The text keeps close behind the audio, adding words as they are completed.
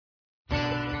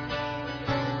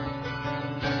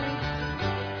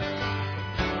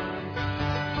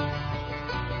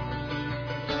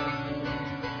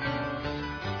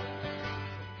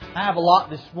I have a lot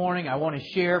this morning I want to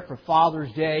share for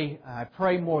Father's Day. I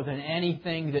pray more than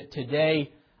anything that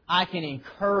today I can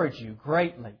encourage you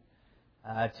greatly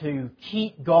to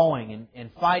keep going and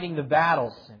fighting the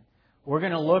battles. And we're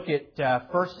going to look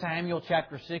at 1 Samuel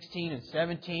chapter 16 and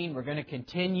 17. We're going to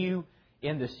continue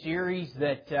in the series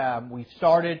that we've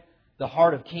started, The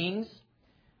Heart of Kings.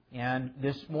 And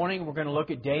this morning we're going to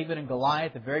look at David and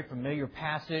Goliath, a very familiar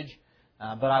passage.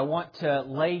 But I want to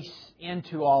lace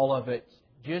into all of it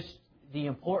just the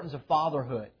importance of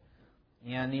fatherhood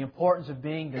and the importance of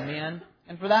being the men,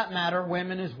 and for that matter,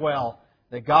 women as well,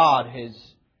 that God has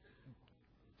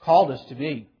called us to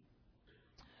be.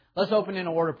 Let's open in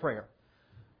a word of prayer.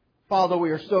 Father,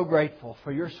 we are so grateful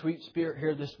for your sweet Spirit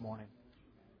here this morning.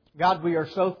 God, we are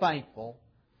so thankful,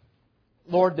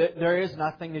 Lord, that there is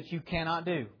nothing that you cannot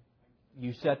do.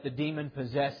 You set the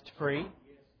demon-possessed free.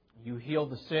 You heal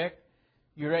the sick.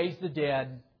 You raise the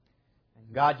dead.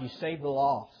 And God, you save the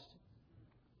lost.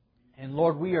 And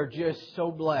Lord, we are just so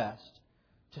blessed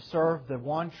to serve the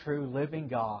one true living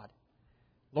God.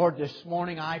 Lord, this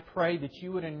morning I pray that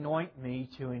you would anoint me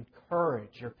to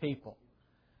encourage your people.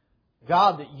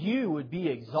 God, that you would be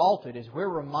exalted as we're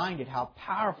reminded how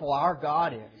powerful our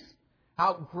God is.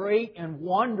 How great and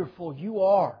wonderful you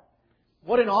are.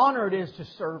 What an honor it is to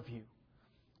serve you.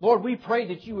 Lord, we pray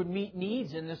that you would meet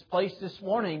needs in this place this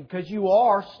morning because you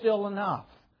are still enough.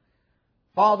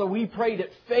 Father, we pray that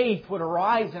faith would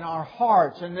arise in our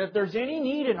hearts and that if there's any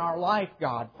need in our life,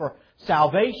 God, for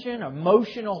salvation,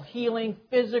 emotional healing,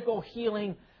 physical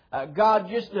healing, God,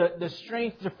 just the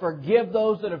strength to forgive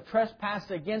those that have trespassed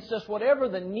against us, whatever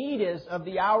the need is of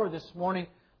the hour this morning,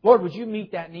 Lord, would you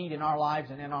meet that need in our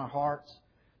lives and in our hearts?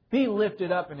 Be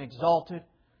lifted up and exalted.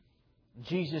 In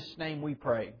Jesus' name we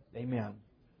pray. Amen.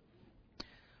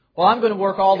 Well, I'm going to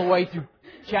work all the way through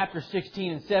chapter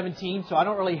 16 and 17, so I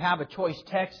don't really have a choice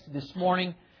text this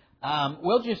morning.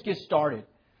 We'll just get started.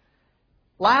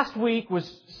 Last week was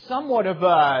somewhat of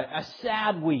a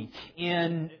sad week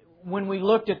when we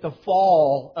looked at the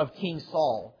fall of King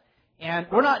Saul. And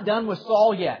we're not done with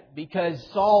Saul yet because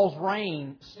Saul's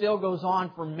reign still goes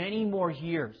on for many more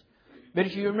years. But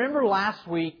if you remember last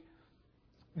week,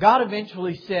 God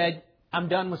eventually said, I'm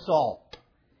done with Saul.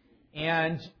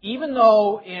 And even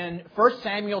though in 1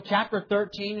 Samuel chapter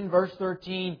 13 and verse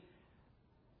 13,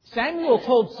 Samuel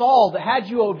told Saul that had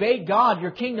you obeyed God,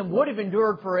 your kingdom would have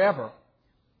endured forever.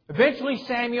 Eventually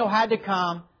Samuel had to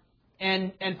come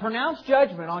and pronounce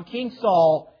judgment on King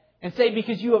Saul and say,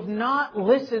 because you have not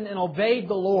listened and obeyed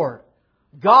the Lord,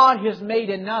 God has made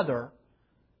another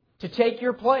to take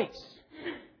your place.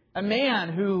 A man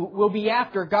who will be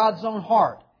after God's own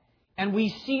heart. And we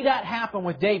see that happen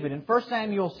with David in 1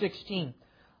 Samuel 16.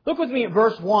 Look with me at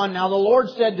verse 1. Now the Lord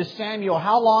said to Samuel,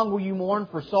 how long will you mourn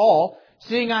for Saul,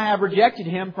 seeing I have rejected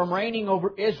him from reigning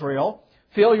over Israel?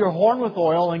 Fill your horn with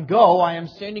oil and go. I am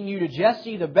sending you to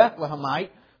Jesse the Bethlehemite,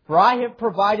 for I have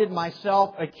provided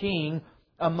myself a king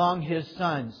among his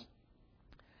sons.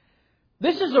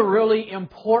 This is a really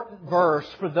important verse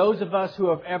for those of us who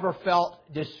have ever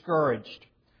felt discouraged.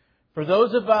 For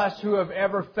those of us who have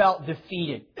ever felt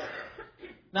defeated.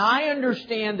 Now, I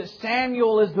understand that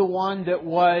Samuel is the one that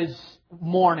was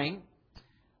mourning.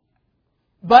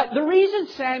 But the reason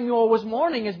Samuel was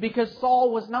mourning is because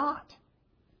Saul was not.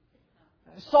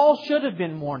 Saul should have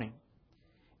been mourning.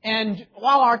 And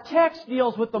while our text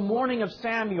deals with the mourning of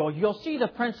Samuel, you'll see the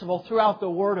principle throughout the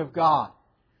Word of God.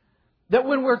 That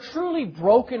when we're truly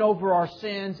broken over our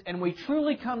sins and we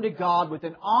truly come to God with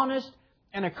an honest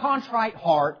and a contrite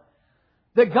heart,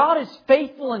 that God is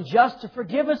faithful and just to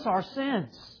forgive us our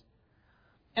sins.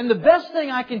 And the best thing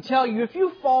I can tell you, if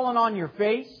you've fallen on your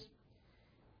face,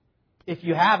 if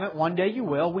you haven't, one day you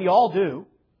will, we all do,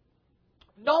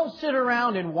 don't sit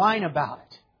around and whine about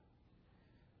it.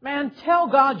 Man, tell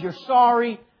God you're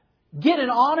sorry. Get an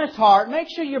honest heart. Make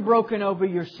sure you're broken over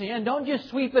your sin. Don't just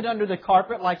sweep it under the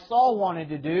carpet like Saul wanted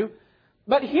to do.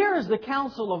 But here is the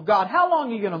counsel of God. How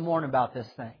long are you going to mourn about this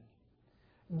thing?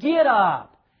 Get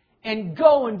up. And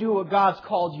go and do what God's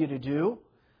called you to do.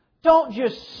 Don't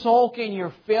just sulk in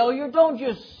your failure. Don't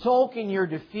just sulk in your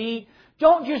defeat.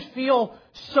 Don't just feel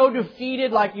so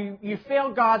defeated like you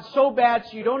failed God so bad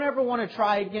so you don't ever want to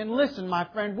try again. Listen, my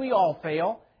friend, we all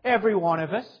fail. Every one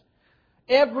of us.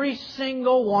 Every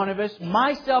single one of us,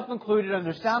 myself included,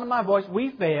 under the sound of my voice, we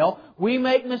fail. We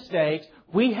make mistakes.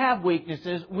 We have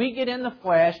weaknesses. We get in the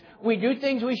flesh. We do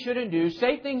things we shouldn't do.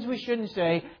 Say things we shouldn't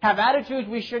say. Have attitudes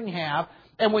we shouldn't have.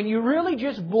 And when you really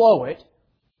just blow it,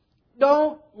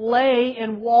 don't lay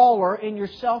and waller in your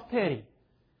self-pity.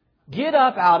 Get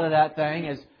up out of that thing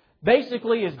as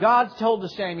Basically, as God's told to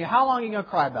Samuel, how long are you going to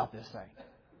cry about this thing?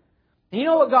 And you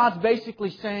know what God's basically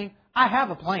saying? I have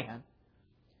a plan.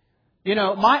 You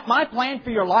know, my plan for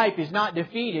your life is not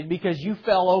defeated because you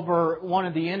fell over one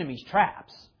of the enemy's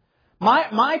traps.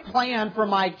 My plan for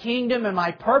my kingdom and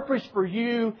my purpose for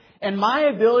you and my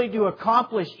ability to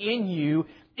accomplish in you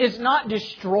is not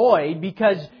destroyed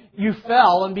because you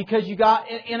fell and because you got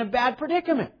in a bad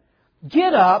predicament.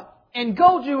 Get up and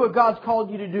go do what God's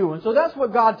called you to do. And so that's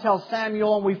what God tells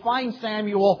Samuel. And we find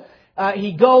Samuel,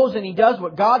 he goes and he does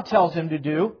what God tells him to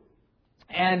do.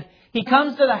 And he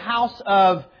comes to the house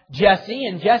of Jesse,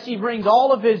 and Jesse brings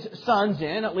all of his sons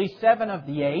in, at least 7 of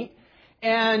the 8.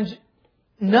 And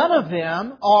none of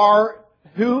them are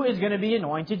who is going to be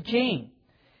anointed king.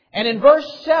 And in verse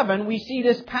 7, we see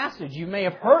this passage. You may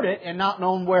have heard it and not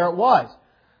known where it was.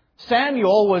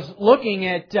 Samuel was looking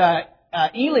at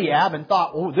Eliab and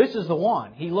thought, oh, this is the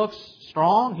one. He looks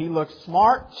strong. He looks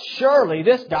smart. Surely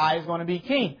this guy is going to be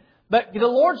king. But the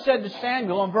Lord said to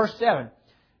Samuel in verse 7,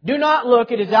 do not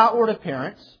look at his outward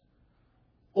appearance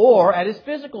or at his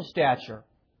physical stature,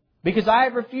 because I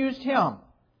have refused him.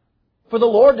 For the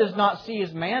Lord does not see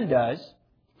as man does,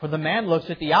 for the man looks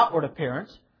at the outward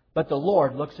appearance, but the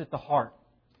Lord looks at the heart.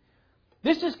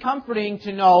 This is comforting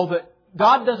to know that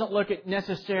God doesn't look at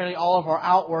necessarily all of our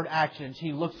outward actions.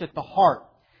 He looks at the heart.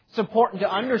 It's important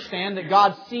to understand that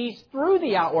God sees through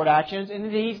the outward actions and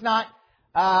that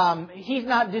He's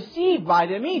not deceived by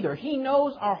them either. He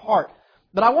knows our heart.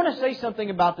 But I want to say something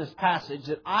about this passage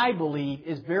that I believe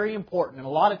is very important, and a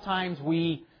lot of times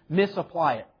we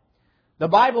misapply it. The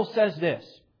Bible says this: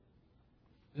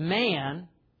 man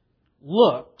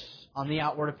looks on the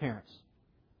outward appearance.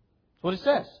 That's what it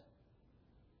says.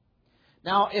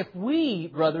 Now, if we,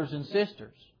 brothers and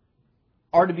sisters,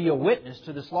 are to be a witness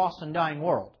to this lost and dying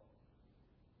world,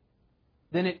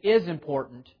 then it is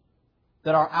important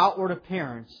that our outward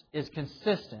appearance is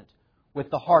consistent with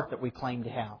the heart that we claim to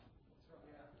have.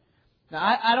 Now,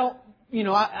 I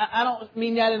don't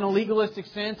mean that in a legalistic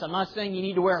sense. I'm not saying you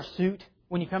need to wear a suit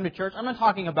when you come to church. I'm not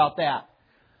talking about that.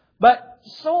 But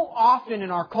so often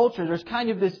in our culture, there's kind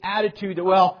of this attitude that,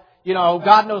 well,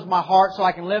 God knows my heart, so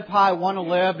I can live how I want to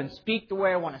live and speak the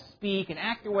way I want to speak and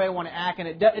act the way I want to act, and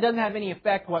it doesn't have any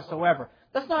effect whatsoever.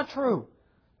 That's not true.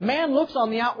 Man looks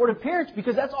on the outward appearance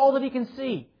because that's all that he can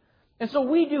see. And so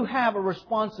we do have a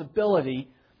responsibility,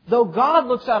 though God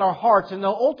looks at our hearts, and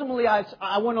though ultimately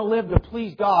I want to live to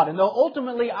please God, and though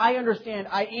ultimately I understand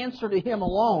I answer to Him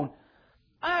alone,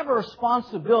 I have a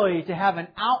responsibility to have an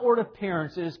outward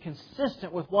appearance that is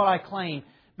consistent with what I claim.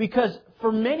 Because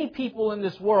for many people in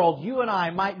this world, you and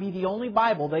I might be the only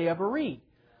Bible they ever read.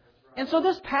 And so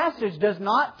this passage does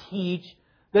not teach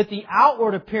that the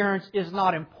outward appearance is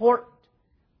not important.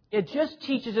 It just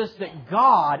teaches us that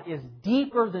God is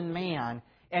deeper than man,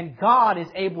 and God is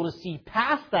able to see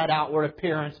past that outward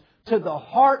appearance to the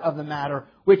heart of the matter,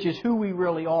 which is who we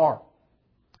really are.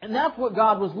 And that's what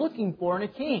God was looking for in a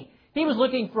king. He was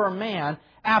looking for a man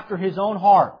after His own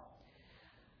heart.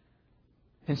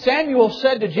 And Samuel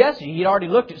said to Jesse, he'd already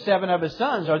looked at 7 of his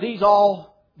sons, are these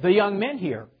all the young men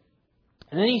here?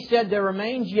 And then he said, there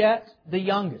remains yet the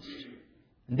youngest.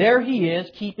 And there he is,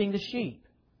 keeping the sheep.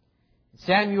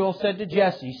 Samuel said to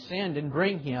Jesse, send and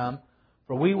bring him,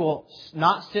 for we will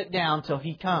not sit down till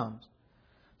he comes.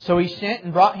 So he sent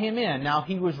and brought him in. Now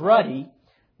he was ruddy.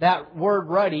 That word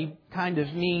ruddy kind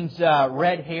of means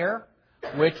red hair,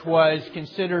 which was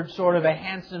considered sort of a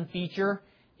handsome feature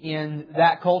in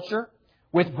that culture,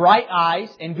 with bright eyes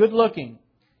and good looking.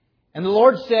 And the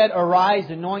Lord said, arise,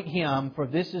 anoint him, for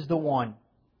this is the one.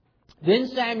 Then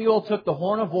Samuel took the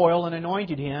horn of oil and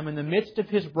anointed him in the midst of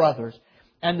his brothers.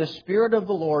 And the Spirit of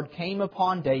the Lord came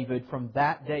upon David from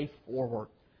that day forward.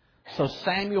 So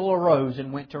Samuel arose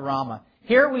and went to Ramah.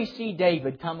 Here we see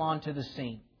David come onto the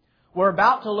scene. We're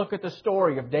about to look at the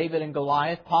story of David and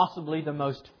Goliath, possibly the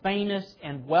most famous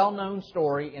and well-known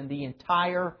story in the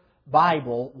entire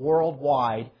Bible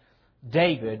worldwide,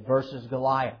 David versus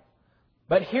Goliath.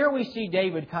 But here we see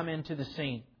David come into the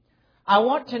scene. I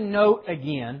want to note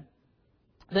again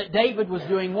that David was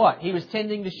doing what? He was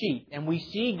tending the sheep. And we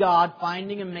see God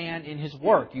finding a man in his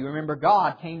work. You remember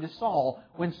God came to Saul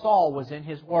when Saul was in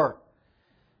his work.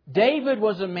 David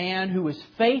was a man who was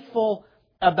faithful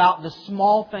about the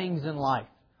small things in life.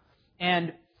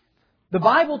 And the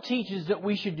Bible teaches that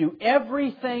we should do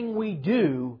everything we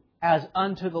do as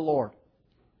unto the Lord.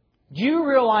 Do you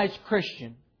realize,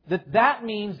 Christian, that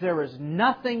means there is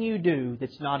nothing you do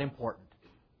that's not important?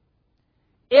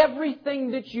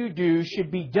 Everything that you do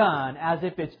should be done as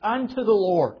if it's unto the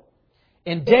Lord.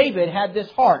 And David had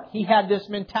this heart. He had this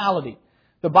mentality.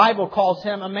 The Bible calls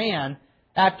him a man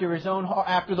after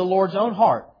the Lord's own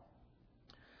heart.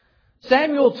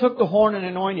 Samuel took the horn and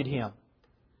anointed him.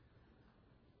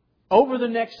 Over the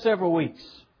next several weeks,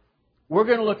 we're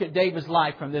going to look at David's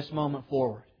life from this moment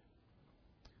forward.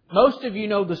 Most of you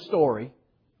know the story.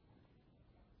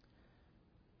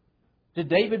 Did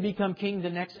David become king the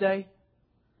next day?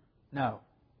 No.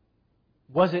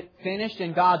 Was it finished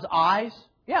in God's eyes?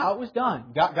 Yeah, it was done.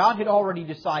 God had already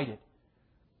decided.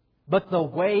 But the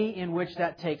way in which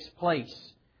that takes place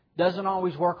doesn't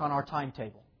always work on our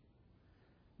timetable.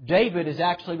 David is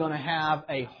actually going to have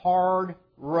a hard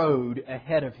road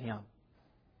ahead of him.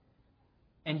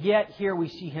 And yet, here we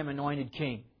see him anointed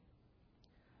king.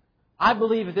 I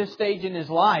believe at this stage in his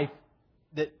life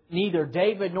that neither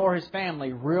David nor his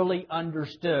family really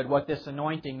understood what this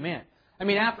anointing meant. I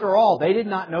mean, after all, they did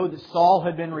not know that Saul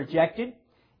had been rejected.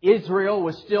 Israel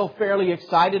was still fairly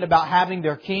excited about having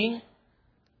their king.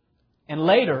 And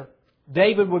later,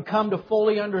 David would come to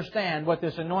fully understand what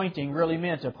this anointing really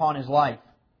meant upon his life.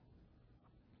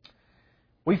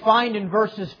 We find in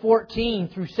verses 14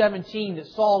 through 17 that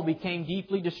Saul became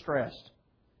deeply distressed.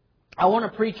 I want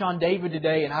to preach on David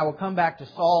today, and I will come back to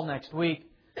Saul next week.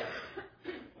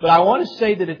 But I want to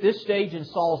say that at this stage in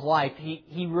Saul's life,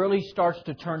 he really starts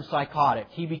to turn psychotic.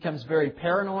 He becomes very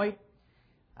paranoid.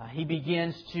 He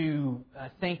begins to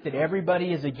think that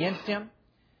everybody is against him.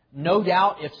 No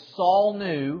doubt if Saul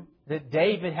knew that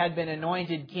David had been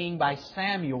anointed king by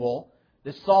Samuel,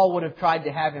 that Saul would have tried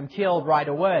to have him killed right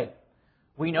away.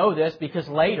 We know this because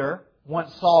later,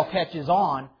 once Saul catches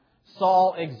on,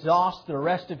 Saul exhausts the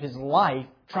rest of his life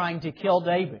trying to kill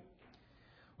David.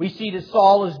 We see that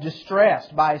Saul is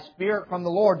distressed by a spirit from the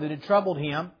Lord that had troubled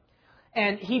him.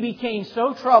 And he became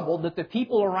so troubled that the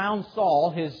people around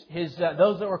Saul, those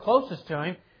that were closest to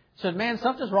him, said, "Man,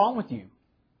 something's wrong with you.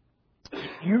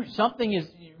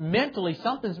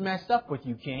 Something's messed up with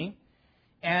you, King.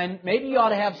 And maybe you ought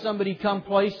to have somebody come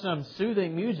play some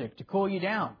soothing music to cool you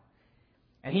down."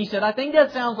 And he said, "I think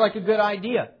that sounds like a good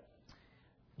idea.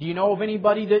 Do you know of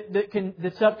anybody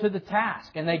that's up to the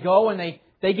task?" And they go and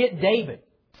they get David.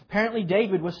 Apparently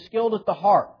David was skilled at the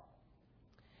harp.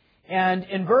 And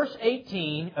in verse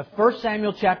 18 of 1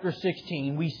 Samuel chapter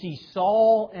 16, we see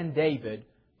Saul and David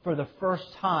for the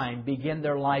first time begin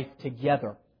their life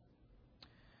together.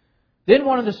 Then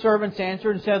one of the servants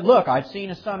answered and said, "Look, I've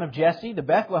seen a son of Jesse, the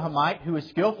Bethlehemite, who is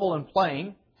skillful in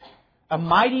playing, a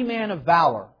mighty man of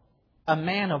valor, a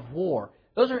man of war."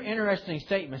 Those are interesting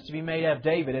statements to be made of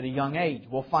David at a young age.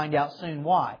 We'll find out soon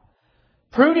why.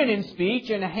 "Prudent in speech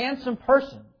and a handsome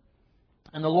person,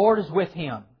 and the Lord is with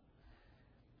him."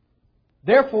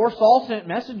 Therefore Saul sent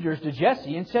messengers to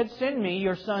Jesse and said, "Send me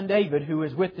your son David, who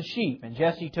is with the sheep." And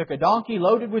Jesse took a donkey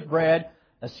loaded with bread,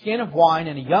 a skin of wine,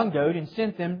 and a young goat, and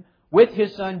sent them with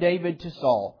his son David to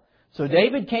Saul. So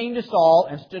David came to Saul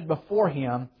and stood before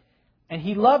him, and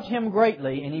he loved him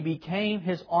greatly, and he became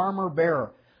his armor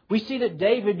bearer. We see that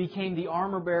David became the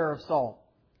armor bearer of Saul.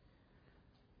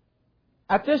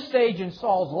 At this stage in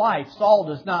Saul's life, Saul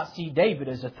does not see David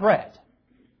as a threat.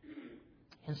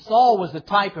 And Saul was the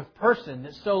type of person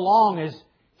that so long as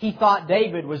he thought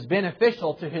David was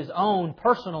beneficial to his own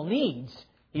personal needs,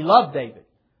 he loved David.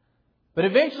 But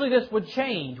eventually this would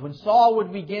change when Saul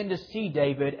would begin to see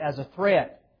David as a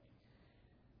threat.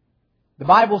 The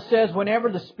Bible says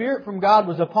whenever the Spirit from God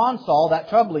was upon Saul, that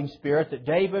troubling spirit, that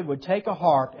David would take a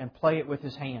harp and play it with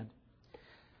his hand.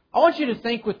 I want you to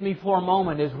think with me for a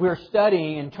moment as we're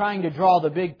studying and trying to draw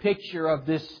the big picture of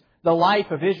the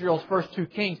life of Israel's first two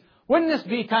kings. Wouldn't this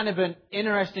be kind of an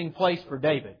interesting place for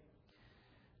David?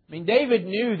 I mean, David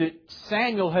knew that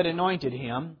Samuel had anointed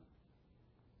him.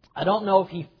 I don't know if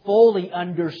he fully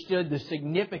understood the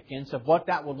significance of what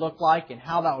that would look like and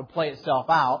how that would play itself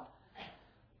out.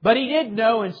 But he did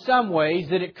know in some ways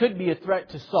that it could be a threat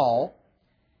to Saul.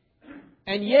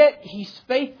 And yet he's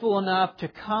faithful enough to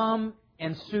come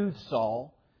and soothe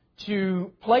Saul,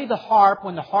 to play the harp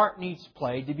when the harp needs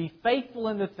played, to be faithful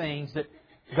in the things that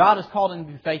God has called him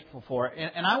to be faithful for.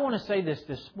 And I want to say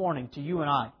this morning to you and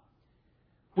I.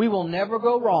 We will never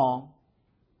go wrong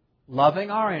loving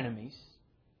our enemies,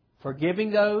 forgiving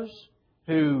those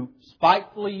who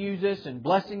spitefully use us, and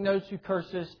blessing those who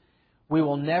curse us. We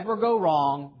will never go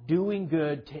wrong doing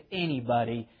good to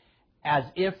anybody as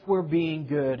if we're being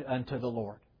good unto the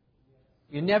Lord.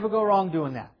 You never go wrong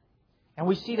doing that. And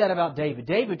we see that about David.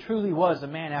 David truly was a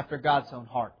man after God's own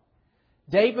heart.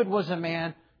 David was a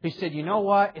man who said, "You know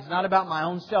what? It's not about my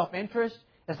own self-interest.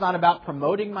 It's not about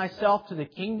promoting myself to the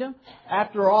kingdom.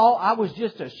 After all, I was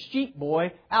just a sheep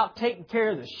boy out taking care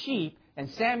of the sheep, and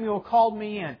Samuel called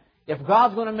me in. If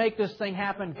God's going to make this thing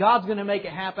happen, God's going to make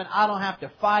it happen. I don't have to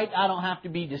fight. I don't have to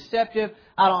be deceptive.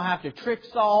 I don't have to trick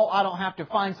Saul. I don't have to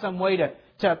find some way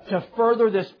to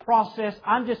further this process.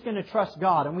 I'm just going to trust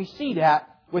God." And we see that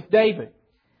with David.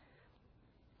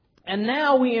 And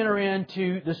now we enter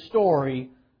into the story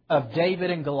of David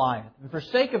and Goliath. And for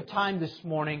sake of time this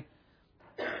morning,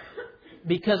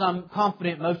 because I'm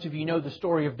confident most of you know the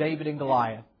story of David and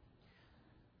Goliath,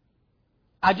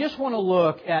 I just want to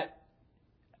look at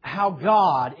how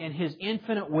God, in His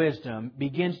infinite wisdom,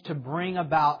 begins to bring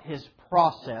about His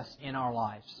process in our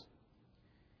lives.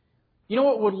 You know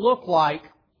what it would look like?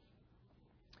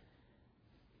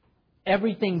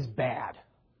 Everything's bad.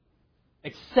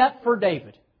 Except for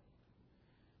David.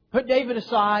 Put David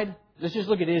aside. Let's just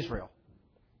look at Israel.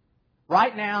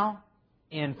 Right now,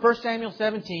 in 1 Samuel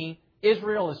 17,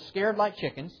 Israel is scared like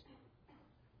chickens.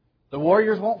 The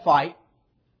warriors won't fight.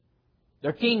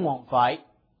 Their king won't fight.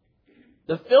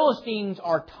 The Philistines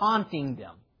are taunting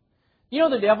them. You know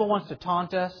the devil wants to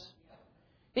taunt us?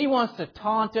 He wants to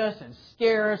taunt us and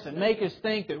scare us and make us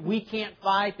think that we can't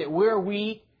fight, that we're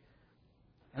weak.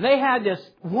 And they had this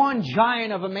one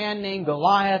giant of a man named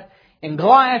Goliath. And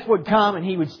Goliath would come and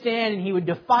he would stand and he would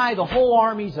defy the whole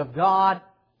armies of God.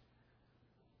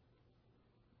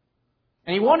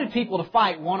 And he wanted people to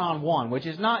fight one-on-one, which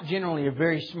is not generally a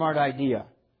very smart idea.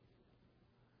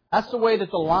 That's the way that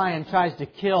the lion tries to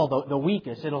kill the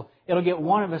weakest. It'll get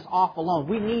one of us off alone.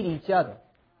 We need each other.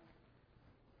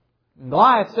 And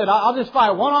Goliath said, I'll just fight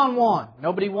one-on-one.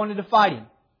 Nobody wanted to fight him.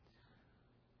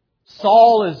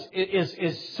 Saul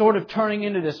is sort of turning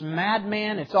into this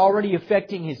madman. It's already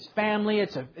affecting his family.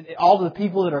 All the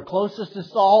people that are closest to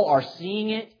Saul are seeing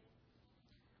it.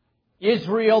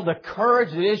 Israel, the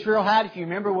courage that Israel had. If you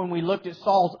remember when we looked at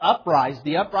Saul's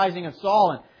the uprising of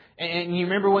Saul, and you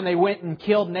remember when they went and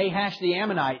killed Nahash the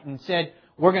Ammonite and said,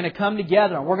 we're going to come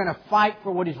together and we're going to fight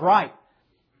for what is right.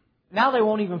 Now they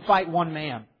won't even fight one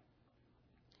man.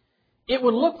 It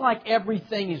would look like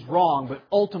everything is wrong, but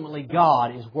ultimately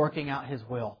God is working out His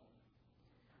will.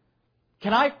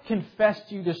 Can I confess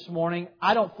to you this morning,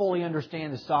 I don't fully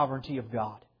understand the sovereignty of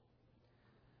God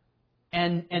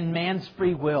and man's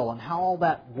free will and how all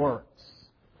that works.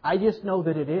 I just know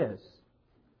that it is.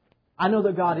 I know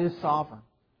that God is sovereign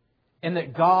and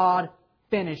that God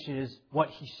finishes what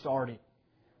He started.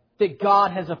 That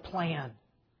God has a plan.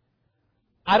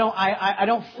 I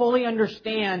don't fully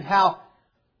understand how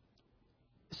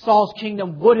Saul's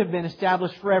kingdom would have been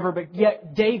established forever, but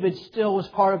yet David still was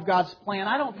part of God's plan.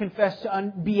 I don't confess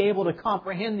to be able to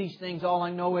comprehend these things. All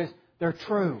I know is they're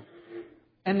true.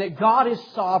 And that God is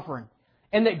sovereign.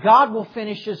 And that God will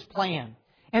finish His plan.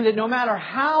 And that no matter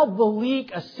how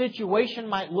bleak a situation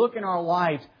might look in our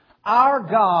lives, our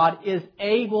God is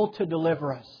able to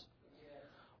deliver us.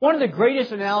 One of the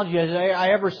greatest analogies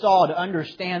I ever saw to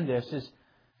understand this is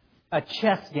a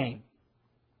chess game.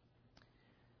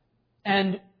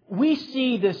 And we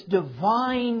see this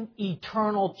divine,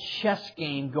 eternal chess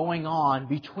game going on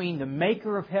between the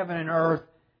Maker of heaven and earth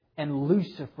and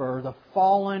Lucifer, the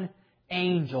fallen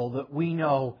angel that we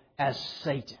know as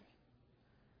Satan.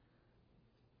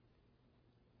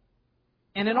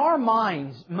 And in our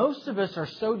minds, most of us are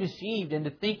so deceived into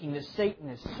thinking that Satan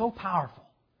is so powerful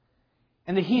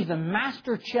and that he's the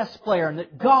master chess player and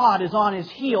that God is on his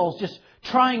heels just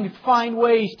trying to find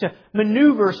ways to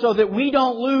maneuver so that we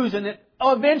don't lose and that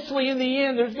eventually in the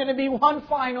end there's going to be one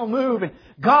final move and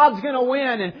God's going to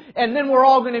win and then we're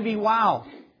all going to be wowed.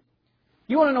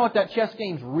 You want to know what that chess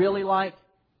game's really like?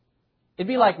 It'd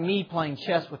be like me playing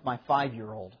chess with my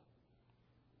 5-year-old.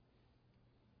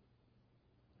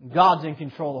 God's in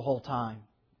control the whole time,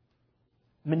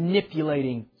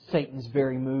 manipulating Satan's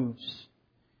very moves.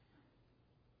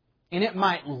 And it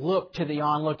might look to the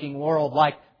onlooking world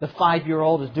like the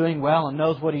 5-year-old is doing well and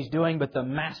knows what he's doing, but the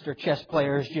master chess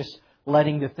player is just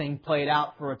letting the thing play it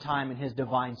out for a time in His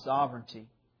divine sovereignty.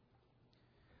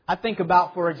 I think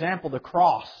about, for example, the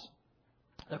cross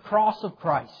of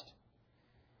Christ.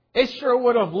 It sure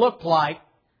would have looked like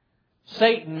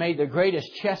Satan made the greatest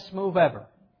chess move ever.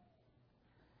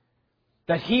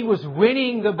 That he was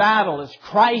winning the battle as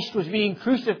Christ was being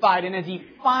crucified. And as He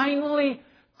finally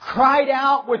cried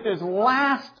out with His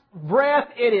last breath,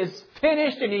 it is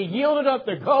finished, and He yielded up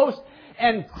the ghost.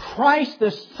 And Christ,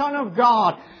 the Son of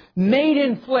God, made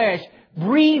in flesh,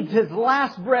 breathed His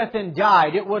last breath and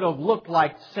died. It would have looked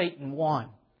like Satan won.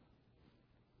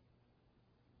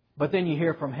 But then you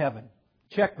hear from heaven,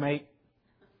 checkmate.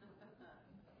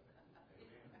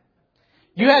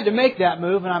 You had to make that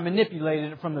move, and I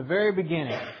manipulated it from the very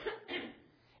beginning.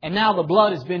 And now the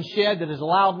blood has been shed that has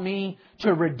allowed me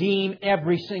to redeem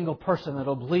every single person that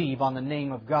will believe on the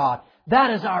name of God.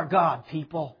 That is our God,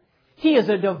 people. He is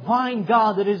a divine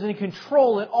God that is in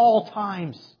control at all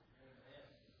times.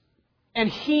 And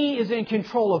He is in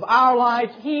control of our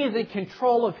lives. He is in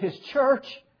control of His church.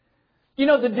 You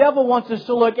know, the devil wants us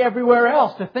to look everywhere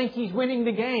else, to think he's winning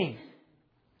the game.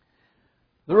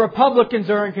 The Republicans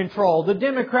are in control. The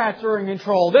Democrats are in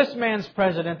control. This man's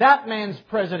president. That man's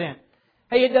president.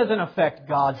 Hey, it doesn't affect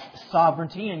God's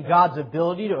sovereignty and God's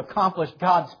ability to accomplish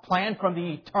God's plan from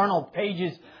the eternal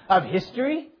pages of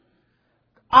history.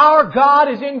 Our God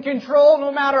is in control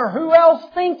no matter who else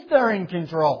thinks they're in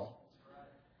control.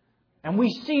 And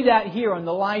we see that here in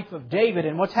the life of David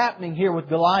and what's happening here with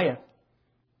Goliath.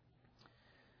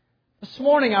 This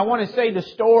morning I want to say the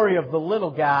story of the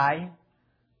little guy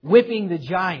whipping the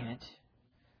giant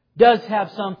does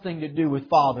have something to do with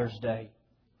Father's Day.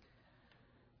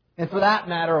 And for that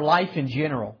matter, life in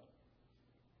general.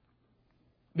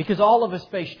 Because all of us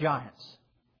face giants.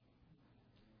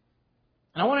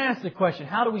 And I want to ask the question,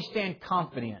 how do we stand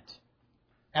confident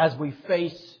as we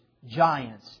face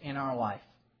giants in our life?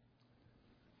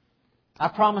 I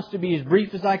promise to be as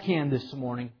brief as I can this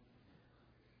morning.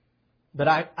 But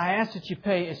I ask that you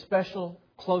pay a special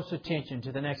close attention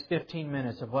to the next 15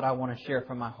 minutes of what I want to share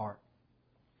from my heart.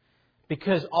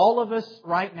 Because all of us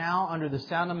right now, under the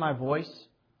sound of my voice,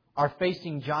 are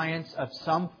facing giants of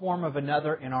some form or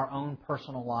another in our own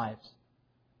personal lives.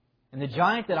 And the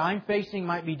giant that I'm facing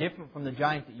might be different from the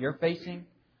giant that you're facing.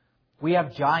 We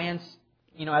have giants,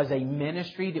 as a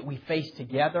ministry that we face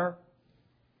together.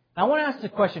 And I want to ask the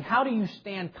question, how do you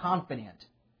stand confident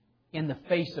in the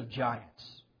face of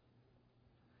giants?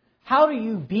 How do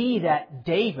you be that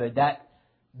David,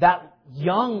 that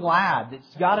young lad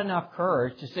that's got enough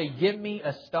courage to say, give me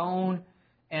a stone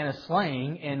and a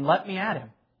sling and let me at him?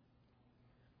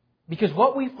 Because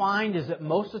what we find is that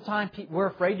most of the time we're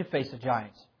afraid to face the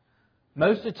giants.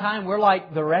 Most of the time we're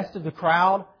like the rest of the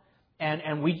crowd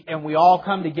and we all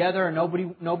come together and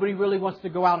nobody really wants to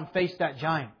go out and face that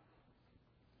giant.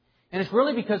 And it's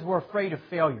really because we're afraid of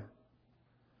failure.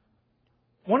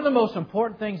 One of the most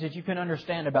important things that you can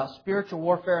understand about spiritual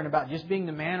warfare and about just being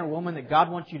the man or woman that God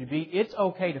wants you to be, it's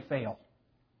okay to fail.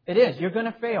 It is. You're going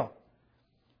to fail.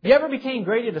 Have you ever became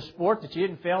great at a sport that you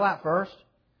didn't fail at first?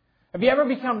 Have you ever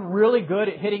become really good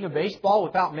at hitting a baseball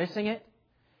without missing it?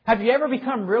 Have you ever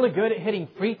become really good at hitting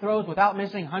free throws without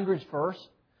missing hundreds first?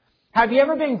 Have you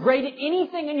ever been great at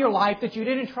anything in your life that you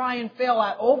didn't try and fail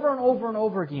at over and over and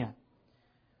over again?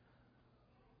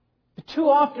 But too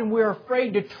often we're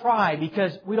afraid to try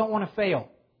because we don't want to fail.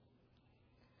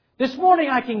 This morning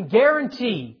I can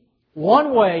guarantee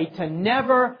one way to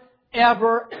never,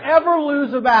 ever, ever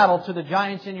lose a battle to the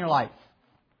giants in your life.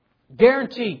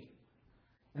 Guaranteed.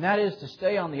 And that is to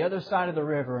stay on the other side of the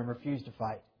river and refuse to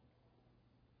fight.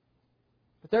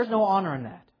 But there's no honor in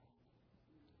that.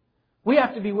 We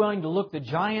have to be willing to look the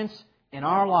giants in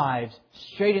our lives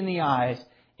straight in the eyes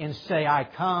and say, I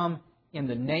come in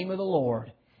the name of the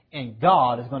Lord, and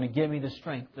God is going to give me the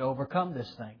strength to overcome this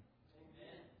thing.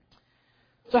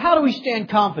 So how do we stand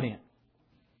confident?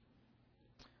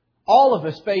 All of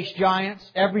us face giants.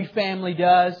 Every family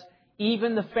does.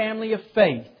 Even the family of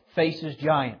faith faces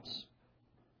giants.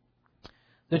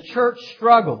 The church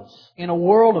struggles in a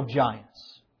world of giants.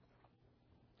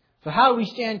 So how do we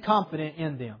stand confident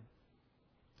in them?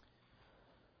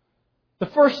 The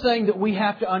first thing that we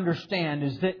have to understand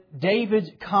is that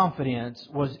David's confidence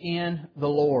was in the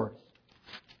Lord.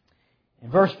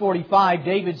 In verse 45,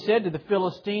 David said to the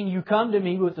Philistine, you come to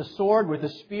me with a sword, with a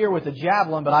spear, with a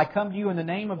javelin, but I come to you in the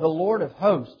name of the Lord of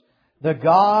hosts, the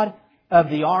God of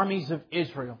the armies of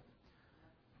Israel.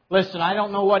 Listen, I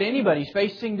don't know what anybody's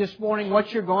facing this morning,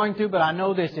 what you're going through, but I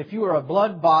know this. If you are a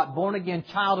blood-bought, born-again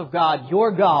child of God,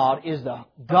 your God is the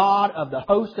God of the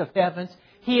host of heavens.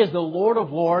 He is the Lord of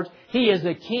lords. He is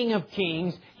the King of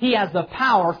kings. He has the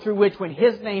power through which when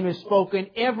His name is spoken,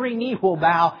 every knee will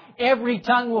bow, every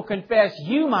tongue will confess.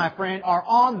 You, my friend, are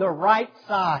on the right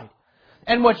side.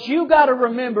 And what you've got to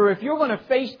remember, if you're going to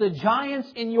face the giants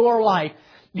in your life,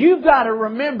 you've got to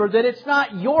remember that it's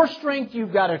not your strength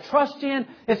you've got to trust in.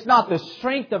 It's not the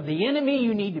strength of the enemy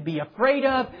you need to be afraid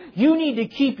of. You need to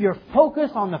keep your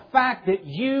focus on the fact that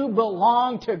you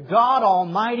belong to God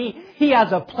Almighty. He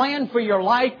has a plan for your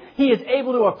life. He is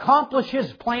able to accomplish His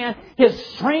plan. His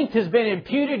strength has been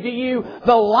imputed to you.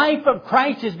 The life of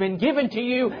Christ has been given to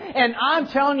you. And I'm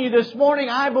telling you this morning,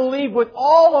 I believe with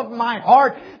all of my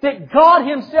heart that God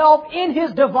Himself, in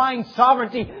His divine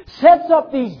sovereignty, sets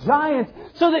up these giants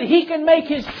so that He can make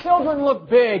His children look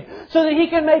big, so that He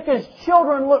can make His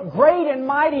children look great and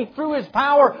mighty through His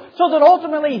power, so that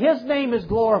ultimately His name is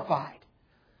glorified.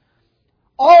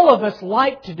 All of us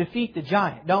like to defeat the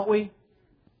giant, don't we?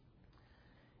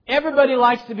 Everybody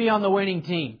likes to be on the winning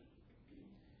team.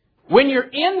 When you're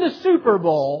in the Super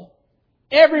Bowl,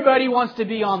 everybody wants to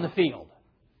be on the field.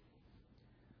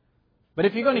 But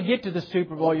if you're going to get to the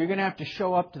Super Bowl, you're going to have to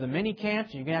show up to the mini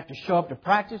camps, and you're going to have to show up to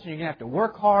practice, and you're going to have to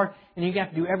work hard, and you're going to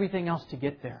have to do everything else to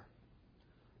get there.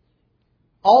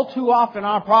 All too often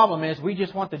our problem is we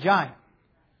just want the giant.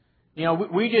 You know,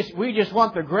 we just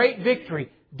want the great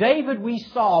victory. David, we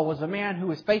saw, was a man who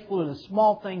was faithful to the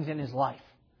small things in his life.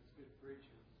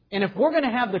 And if we're going to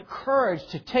have the courage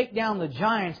to take down the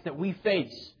giants that we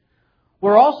face,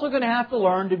 we're also going to have to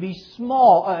learn to be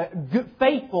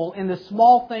faithful in the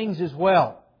small things as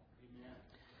well.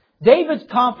 David's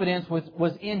confidence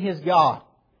was in his God.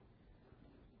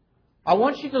 I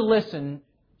want you to listen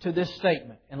to this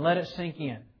statement and let it sink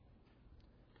in.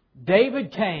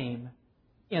 David came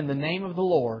in the name of the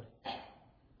Lord,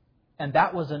 and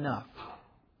that was enough.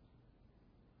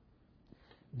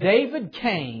 David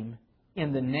came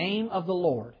in the name of the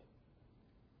Lord,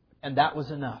 and that was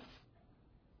enough.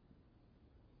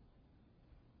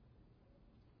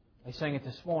 They sang it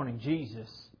this morning. Jesus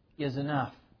is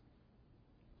enough.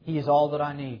 He is all that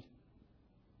I need.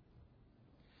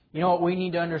 You know what we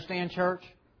need to understand, church?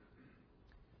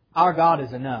 Our God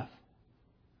is enough.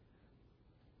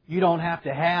 You don't have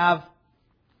to have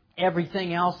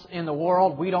everything else in the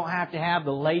world. We don't have to have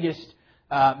the latest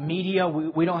media.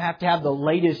 We don't have to have the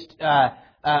latest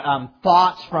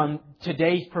thoughts from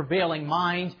today's prevailing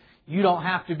minds. You don't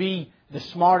have to be the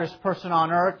smartest person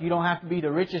on earth. You don't have to be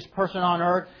the richest person on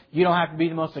earth. You don't have to be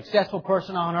the most successful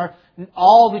person on earth.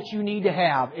 All that you need to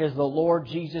have is the Lord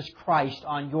Jesus Christ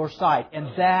on your side. And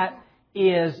that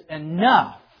is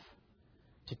enough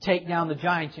to take down the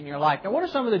giants in your life. Now, what are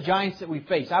some of the giants that we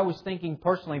face? I was thinking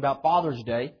personally about Father's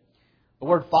Day. The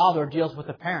word father deals with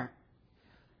a parent.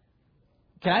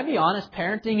 Can I be honest?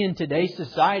 Parenting in today's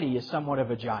society is somewhat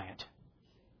of a giant.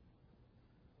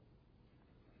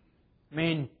 I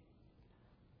mean,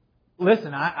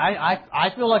 listen,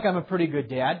 I feel like I'm a pretty good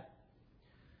dad.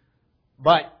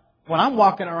 But when I'm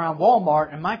walking around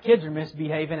Walmart and my kids are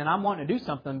misbehaving and I'm wanting to do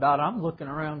something about it, I'm looking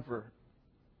around for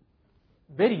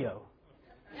video.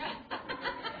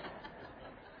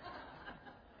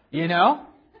 You know?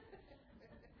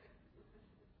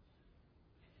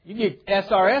 You get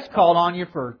SRS called on you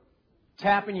for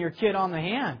tapping your kid on the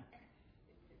hand.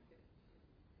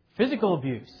 Physical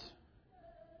abuse.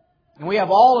 And we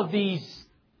have all of these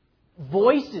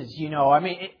voices, you know. I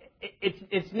mean,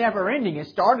 it's never ending. It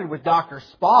started with Dr.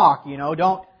 Spock, you know,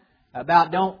 don't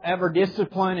ever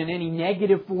discipline in any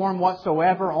negative form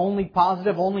whatsoever, only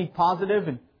positive.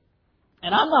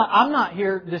 And I'm not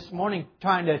here this morning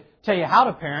trying to tell you how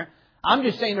to parent. I'm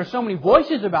just saying there's so many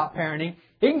voices about parenting,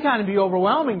 it can kind of be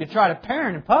overwhelming to try to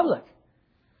parent in public.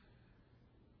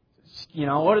 You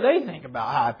know, what do they think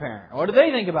about how I parent? What do they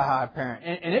think about how I parent?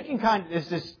 And it can kind of, it's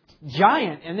this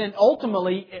giant. And then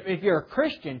ultimately, if you're a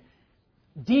Christian,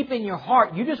 deep in your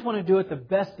heart, you just want to do it the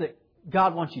best that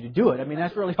God wants you to do it. I mean,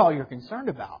 that's really all you're concerned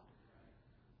about.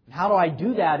 How do I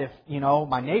do that if, you know,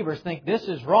 my neighbors think this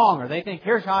is wrong, or they think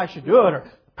here's how I should do it, or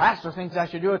the pastor thinks I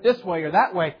should do it this way or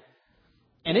that way.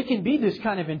 And it can be this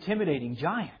kind of intimidating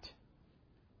giant.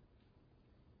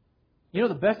 You know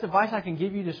the best advice I can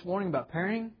give you this morning about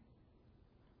parenting?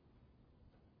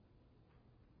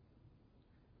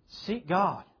 Seek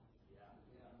God.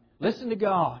 Listen to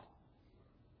God.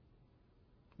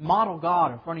 Model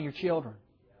God in front of your children.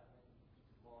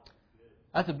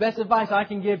 That's the best advice I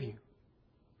can give you.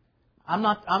 I'm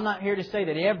not here to say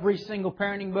that every single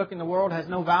parenting book in the world has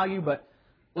no value, but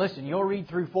listen, you'll read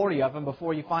through 40 of them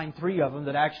before you find 3 of them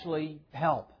that actually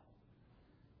help.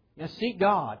 You know, seek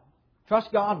God.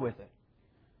 Trust God with it.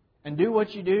 And do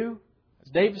what you do.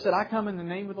 As David said, I come in the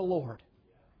name of the Lord.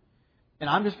 And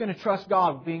I'm just going to trust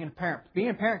God with being a parent. Being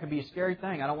a parent can be a scary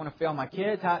thing. I don't want to fail my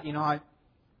kids.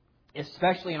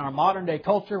 Especially in our modern day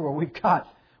culture where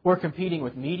we're competing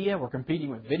with media, we're competing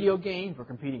with video games, we're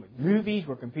competing with movies,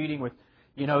 we're competing with,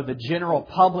 you know, the general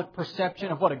public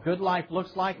perception of what a good life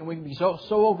looks like, and we can be so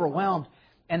overwhelmed.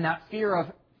 And that fear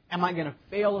of, am I going to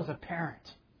fail as a parent,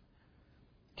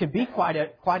 can be quite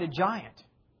a giant.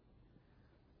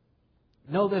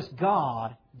 Know this,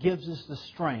 God gives us the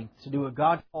strength to do what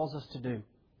God calls us to do.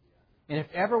 And if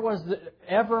ever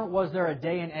was there a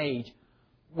day and age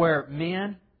where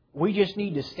men, we just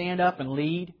need to stand up and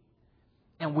lead,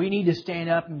 and we need to stand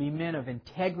up and be men of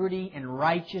integrity and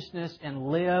righteousness and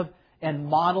live and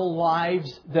model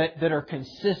lives that are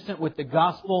consistent with the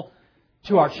gospel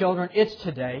to our children, it's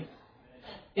today.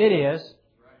 It is.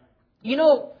 You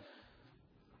know,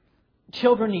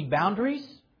 children need boundaries.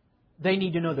 They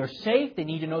need to know they're safe. They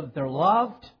need to know that they're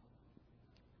loved.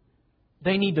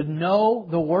 They need to know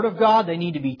the Word of God. They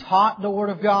need to be taught the Word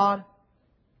of God.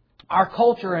 Our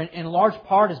culture, in large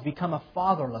part, has become a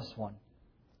fatherless one.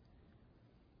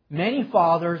 Many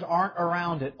fathers aren't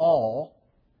around at all.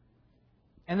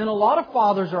 And then a lot of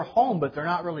fathers are home, but they're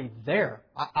not really there.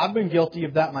 I've been guilty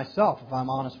of that myself, if I'm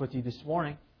honest with you this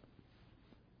morning.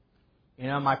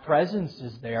 My presence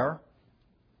is there,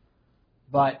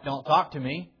 but don't talk to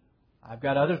me. I've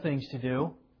got other things to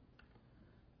do.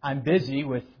 I'm busy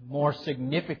with more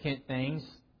significant things,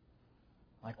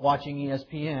 like watching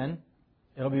ESPN.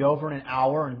 It'll be over in an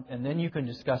hour, and then you can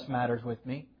discuss matters with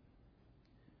me.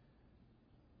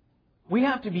 We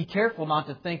have to be careful not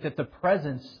to think that the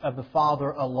presence of the Father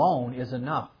alone is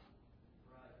enough.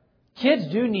 Kids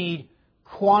do need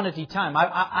quantity time.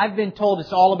 I've been told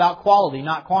it's all about quality,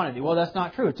 not quantity. Well, that's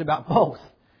not true. It's about both.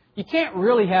 You can't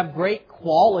really have great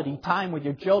quality time with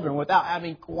your children without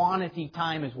having quantity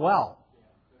time as well.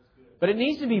 But it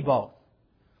needs to be both.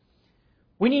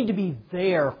 We need to be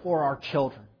there for our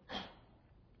children.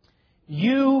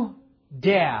 You,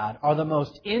 Dad, are the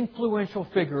most influential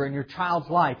figure in your child's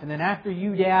life. And then after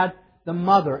you, Dad, the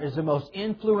mother is the most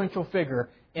influential figure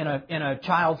in a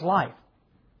child's life.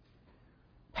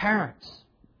 Parents.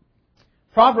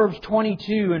 Proverbs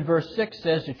 22 and verse 6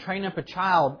 says to train up a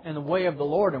child in the way of the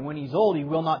Lord, and when he's old, he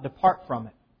will not depart from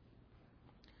it.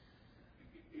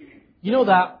 You know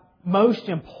that most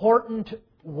important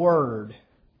word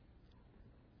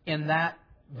in that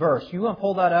verse. You want to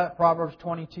pull that up? Proverbs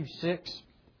 22:6.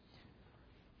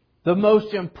 The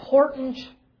most important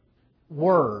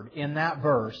word in that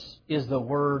verse is the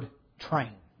word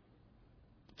train.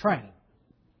 Train.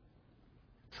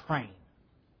 Train.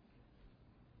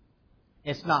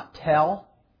 It's not tell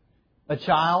a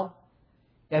child.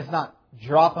 It's not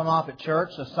drop them off at church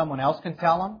so someone else can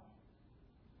tell them.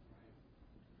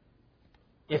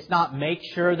 It's not make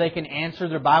sure they can answer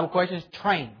their Bible questions.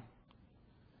 Train.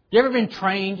 You ever been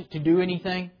trained to do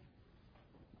anything?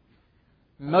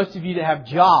 Most of you that have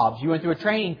jobs, you went through a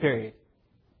training period.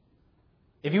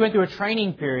 If you went through a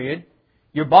training period,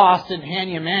 your boss didn't hand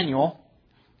you a manual.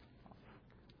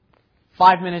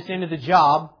 5 minutes into the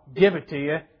job, give it to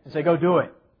you and say, go do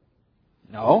it.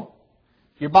 No.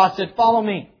 Your boss said, follow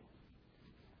me.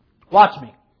 Watch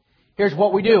me. Here's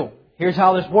what we do. Here's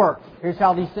how this works. Here's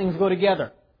how these things go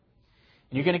together.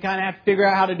 And you're going to kind of have to figure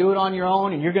out how to do it on your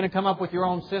own, and you're going to come up with your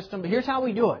own system. But here's how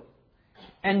we do it.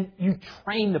 And you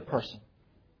train the person.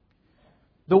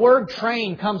 The word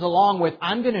train comes along with,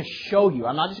 I'm going to show you.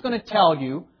 I'm not just going to tell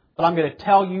you, but I'm going to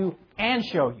tell you and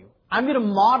show you. I'm going to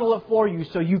model it for you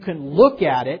so you can look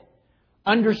at it,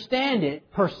 understand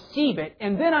it, perceive it,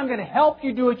 and then I'm going to help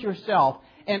you do it yourself.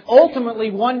 And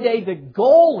ultimately, one day, the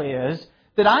goal is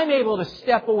that I'm able to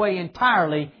step away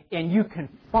entirely and you can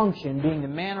function being the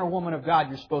man or woman of God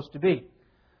you're supposed to be.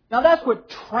 Now, that's what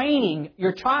training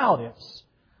your child is.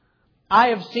 I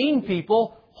have seen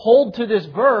people hold to this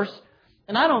verse,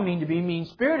 and I don't mean to be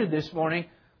mean-spirited this morning,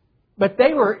 but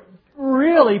they were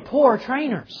really poor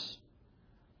trainers.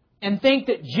 And think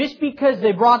that just because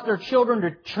they brought their children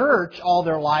to church all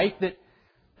their life, that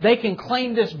they can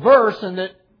claim this verse and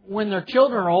that when their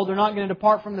children are old, they're not going to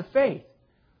depart from the faith.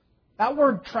 That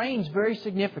word train is very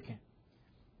significant.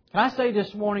 Can I say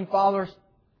this morning, fathers,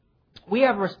 we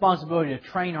have a responsibility to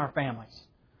train our families.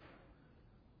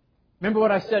 Remember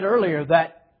what I said earlier,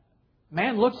 that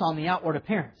man looks on the outward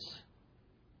appearance.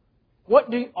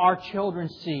 What do our children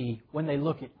see when they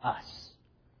look at us?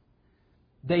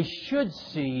 They should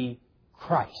see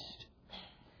Christ.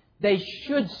 They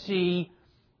should see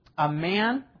a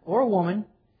man or a woman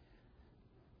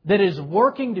that is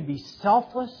working to be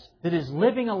selfless, that is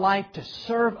living a life to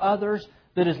serve others,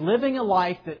 that is living a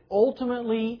life that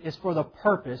ultimately is for the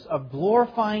purpose of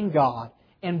glorifying God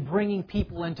and bringing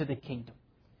people into the kingdom.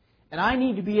 And I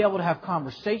need to be able to have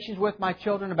conversations with my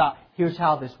children about, here's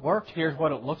how this works, here's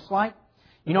what it looks like.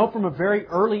 You know, from a very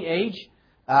early age,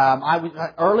 I was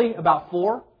early, about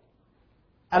 4.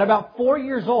 At about 4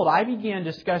 years old, I began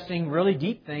discussing really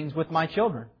deep things with my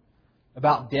children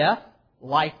about death,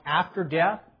 life after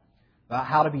death, about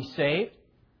how to be saved.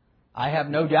 I have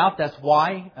no doubt that's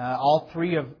why all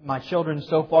 3 of my children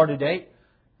so far to date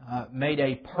made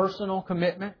a personal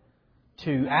commitment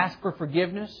to ask for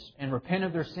forgiveness and repent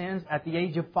of their sins at the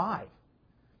age of 5.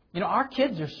 You know, our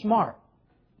kids are smart.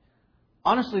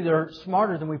 Honestly, they're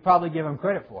smarter than we probably give them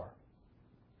credit for.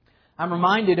 I'm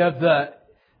reminded of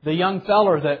the young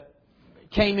feller that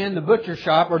came in the butcher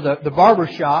shop or the barber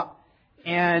shop,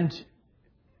 and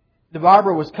the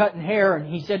barber was cutting hair,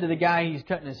 and he said to the guy he's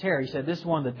cutting his hair, he said, "This is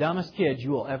one of the dumbest kids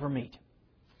you will ever meet."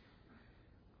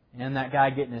 And that guy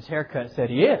getting his hair cut said,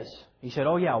 "He is." He said,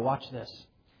 "Oh yeah, watch this."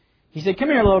 He said, "Come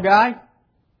here, little guy."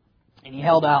 And he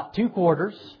held out 2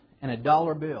 quarters and a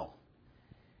 $1 bill.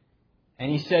 And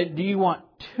he said, "Do you want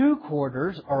 2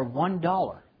 quarters or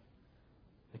 $1?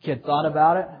 The kid thought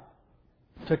about it,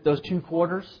 took those 2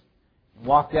 quarters, and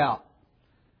walked out.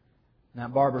 And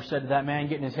that barber said to that man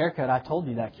getting his haircut, "I told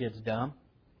you that kid's dumb."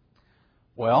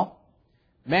 Well,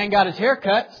 the man got his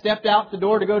haircut, stepped out the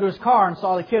door to go to his car, and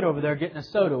saw the kid over there getting a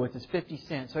soda with his 50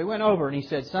 cents. So he went over and he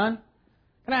said, "Son,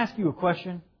 can I ask you a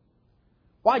question?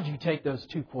 Why'd you take those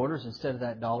 2 quarters instead of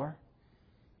that $1?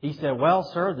 He said, "Well,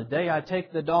 sir, the day I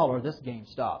take the $1, this game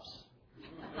stops."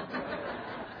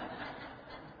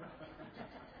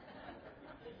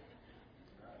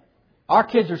 Our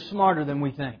kids are smarter than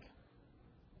we think.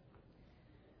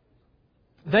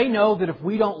 They know that if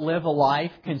we don't live a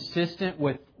life consistent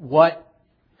with what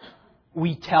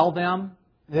we tell them,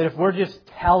 that if we're just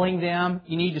telling them,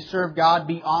 you need to serve God,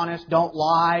 be honest, don't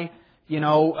lie,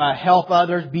 help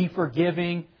others, be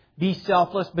forgiving, be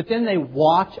selfless. But then they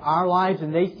watch our lives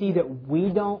and they see that we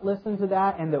don't listen to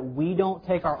that and that we don't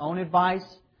take our own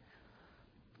advice.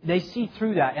 They see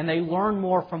through that and they learn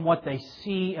more from what they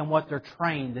see and what they're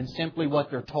trained than simply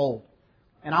what they're told.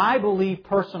 And I believe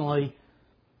personally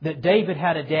that David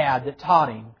had a dad that taught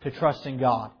him to trust in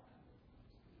God.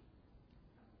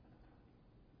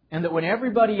 And that when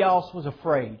everybody else was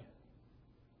afraid,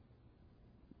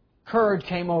 courage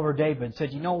came over David and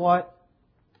said, "You know what?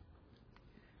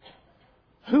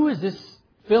 Who is this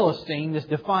Philistine that's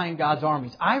defying God's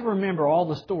armies?" I remember all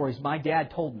the stories my dad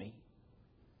told me.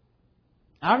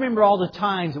 I remember all the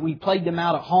times that we played them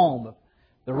out at home, of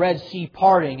the Red Sea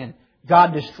parting and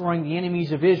God destroying the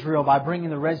enemies of Israel by bringing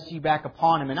the Red Sea back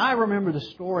upon him. And I remember the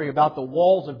story about the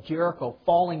walls of Jericho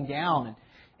falling down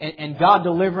and God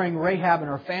delivering Rahab and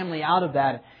her family out of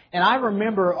that. And I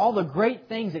remember all the great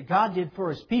things that God did for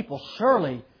His people.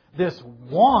 Surely this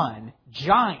one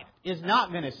giant is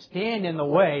not going to stand in the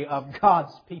way of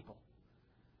God's people.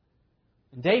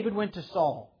 And David went to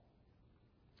Saul.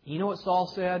 You know what Saul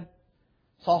said?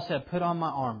 Saul said, "Put on my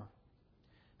armor."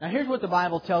 Now here's what the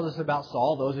Bible tells us about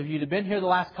Saul. Those of you that have been here the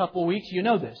last couple of weeks, you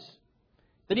know this.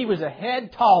 That he was a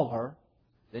head taller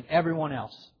than everyone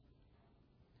else.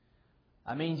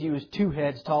 That means he was 2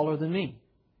 heads taller than me.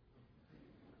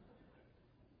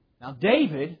 Now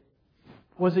David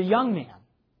was a young man.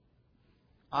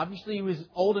 Obviously he was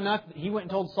old enough that he went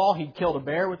and told Saul he'd killed a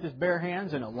bear with his bare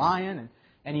hands and a lion.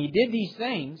 And he did these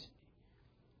things.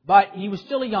 But he was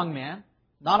still a young man.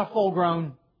 Not a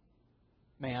full-grown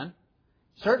man.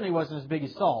 Certainly wasn't as big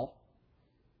as Saul.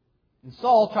 And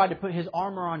Saul tried to put his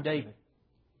armor on David.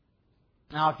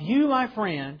 Now, if you, my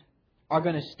friend, are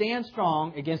going to stand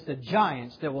strong against the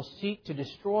giants that will seek to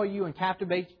destroy you and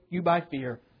captivate you by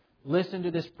fear, listen to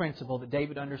this principle that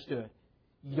David understood.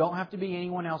 You don't have to be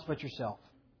anyone else but yourself.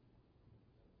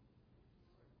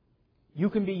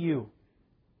 You can be you.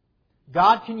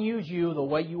 God can use you the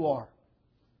way you are.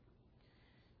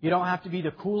 You don't have to be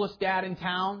the coolest dad in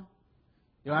town.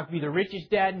 You don't have to be the richest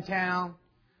dad in town.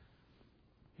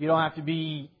 You don't have to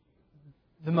be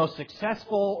the most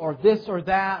successful or this or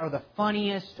that or the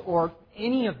funniest or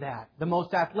any of that. The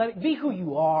most athletic. Be who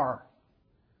you are.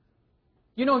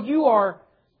 You are,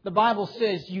 the Bible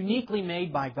says, uniquely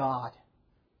made by God.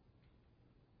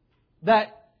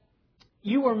 That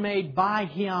you are made by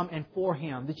Him and for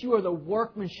Him. That you are the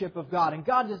workmanship of God. And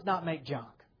God does not make junk.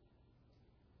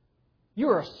 You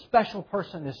are a special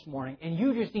person this morning, and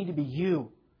you just need to be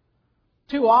you.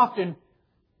 Too often,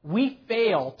 we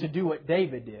fail to do what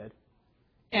David did.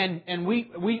 And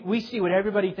we see what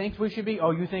everybody thinks we should be.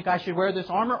 "Oh, you think I should wear this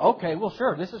armor? Okay, well,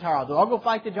 sure, this is how I'll do it. I'll go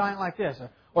fight the giant like this."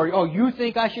 Or, "Oh, you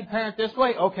think I should parent this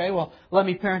way? Okay, well, let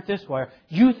me parent this way."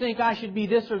 "You think I should be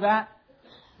this or that?"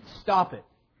 Stop it.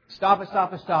 Stop it,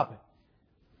 stop it, stop it.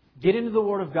 Get into the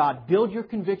Word of God. Build your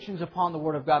convictions upon the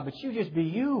Word of God, but you just be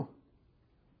you.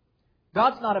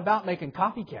 God's not about making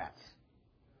copycats.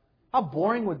 How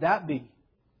boring would that be?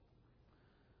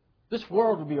 This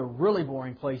world would be a really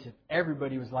boring place if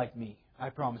everybody was like me. I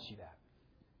promise you that.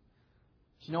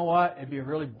 But you know what? It'd be a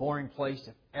really boring place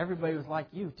if everybody was like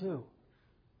you too.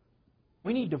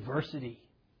 We need diversity.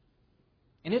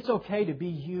 And it's okay to be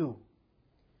you.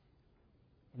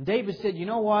 And David said, "You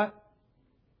know what?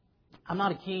 I'm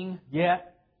not a king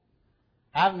yet.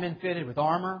 I haven't been fitted with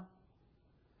armor.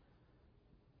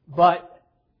 But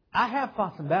I have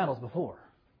fought some battles before.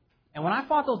 And when I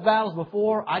fought those battles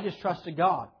before, I just trusted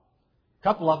God. A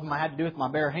couple of them I had to do with my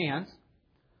bare hands.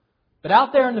 But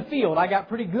out there in the field, I got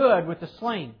pretty good with the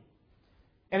sling.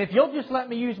 And if you'll just let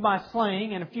me use my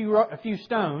sling and a few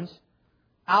stones,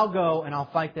 I'll go and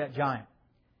I'll fight that giant."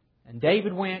 And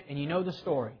David went, and you know the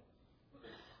story.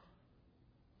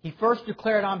 He first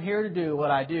declared, "I'm here to do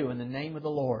what I do in the name of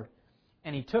the Lord."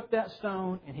 And he took that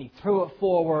stone and he threw it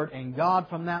forward, and God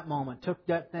from that moment took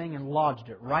that thing and lodged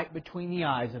it right between the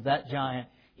eyes of that giant.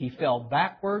 He fell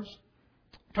backwards,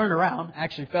 turned around,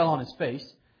 actually fell on his face.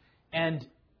 And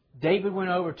David went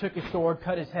over, took his sword,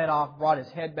 cut his head off, brought his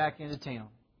head back into town.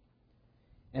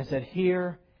 And said,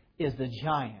 here is the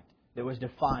giant that was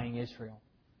defying Israel.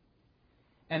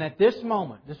 And at this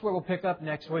moment, this is where we'll pick up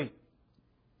next week,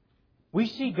 we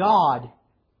see God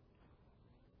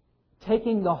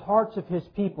taking the hearts of His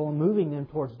people and moving them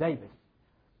towards David.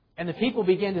 And the people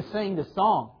begin to sing the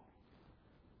song.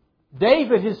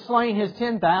 David has slain his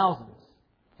 10,000s,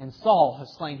 and Saul has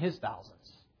slain his thousands.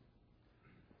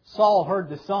 Saul heard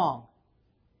the song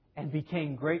and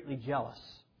became greatly jealous.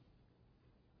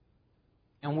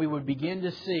 And we would begin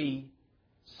to see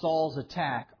Saul's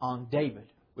attack on David,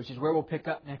 which is where we'll pick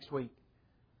up next week.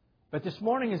 But this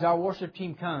morning as our worship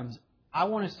team comes, I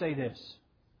want to say this.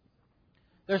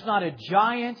 There's not a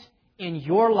giant in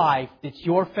your life that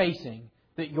you're facing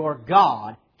that your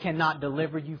God cannot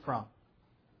deliver you from.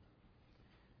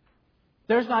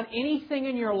 There's not anything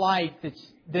in your life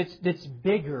that's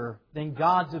bigger than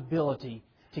God's ability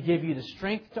to give you the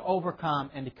strength to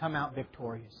overcome and to come out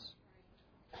victorious.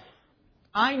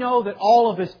 I know that all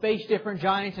of us face different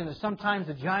giants, and that sometimes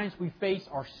the giants we face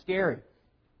are scary.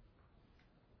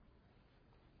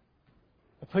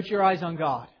 But put your eyes on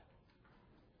God.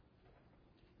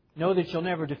 Know that you'll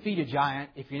never defeat a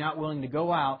giant if you're not willing to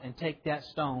go out and take that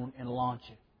stone and launch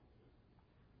it.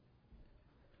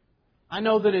 I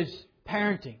know that as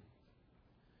parenting,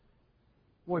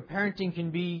 parenting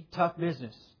can be tough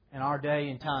business in our day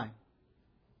and time.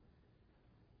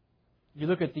 You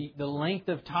look at the length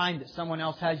of time that someone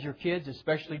else has your kids,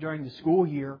 especially during the school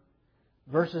year,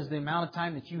 versus the amount of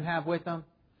time that you have with them,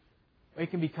 it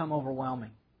can become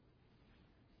overwhelming.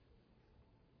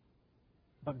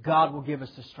 But God will give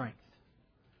us the strength.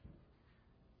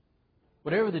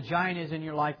 Whatever the giant is in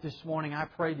your life this morning, I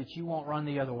pray that you won't run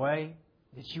the other way,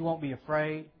 that you won't be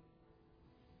afraid.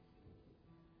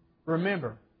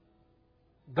 Remember,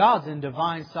 God's in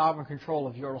divine sovereign control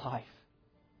of your life.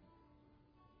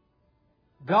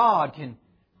 God can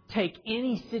take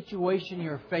any situation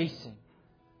you're facing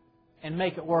and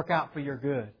make it work out for your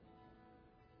good.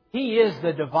 He is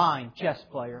the divine chess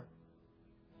player.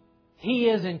 He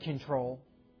is in control.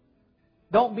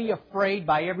 Don't be afraid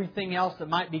by everything else that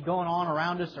might be going on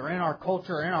around us or in our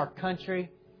culture or in our country.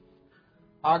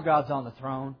 Our God's on the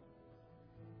throne.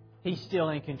 He's still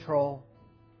in control.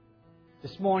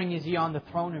 This morning, is He on the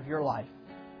throne of your life?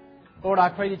 Lord, I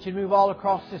pray that you'd move all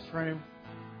across this room.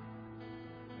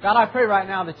 God, I pray right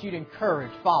now that you'd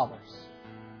encourage fathers.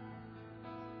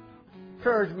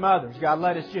 Encourage mothers. God,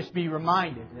 let us just be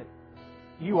reminded that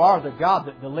you are the God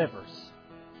that delivers.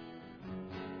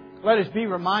 Let us be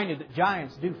reminded that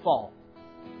giants do fall.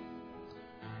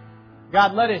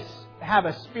 God, let us have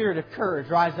a spirit of courage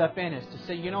rise up in us to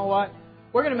say, you know what?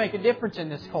 We're going to make a difference in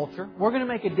this culture. We're going to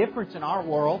make a difference in our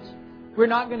world. We're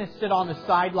not going to sit on the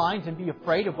sidelines and be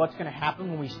afraid of what's going to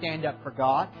happen when we stand up for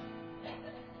God.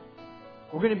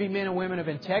 We're going to be men and women of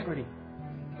integrity,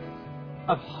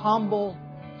 of humble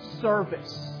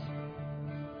service,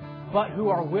 but who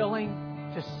are willing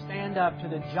to stand up to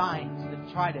the giants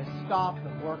that try to stop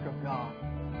the work of God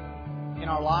in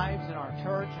our lives, in our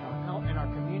church, in our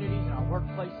communities, in our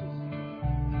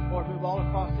workplaces. Lord, move all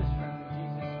across this room in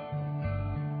Jesus'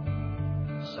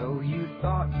 name. So you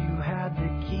thought you had to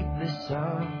keep this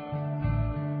up,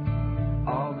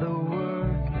 all the world